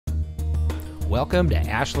Welcome to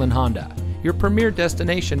Ashland Honda, your premier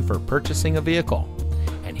destination for purchasing a vehicle.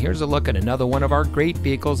 And here's a look at another one of our great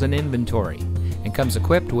vehicles in inventory, and comes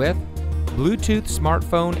equipped with Bluetooth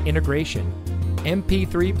smartphone integration,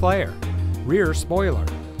 MP3 player, rear spoiler,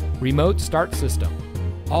 remote start system,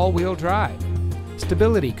 all-wheel drive,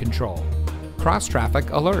 stability control,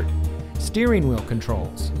 cross-traffic alert, steering wheel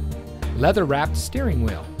controls, leather-wrapped steering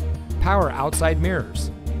wheel, power outside mirrors,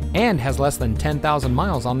 and has less than 10,000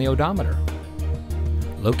 miles on the odometer.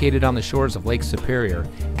 Located on the shores of Lake Superior,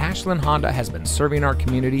 Ashland Honda has been serving our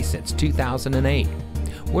community since 2008.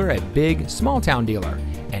 We're a big, small-town dealer,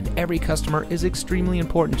 and every customer is extremely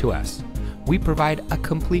important to us. We provide a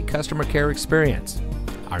complete customer care experience.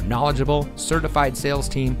 Our knowledgeable, certified sales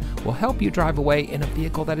team will help you drive away in a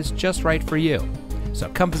vehicle that is just right for you. So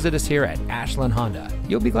come visit us here at Ashland Honda.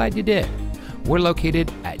 You'll be glad you did. We're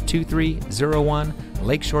located at 2301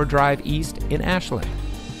 Lakeshore Drive East in Ashland.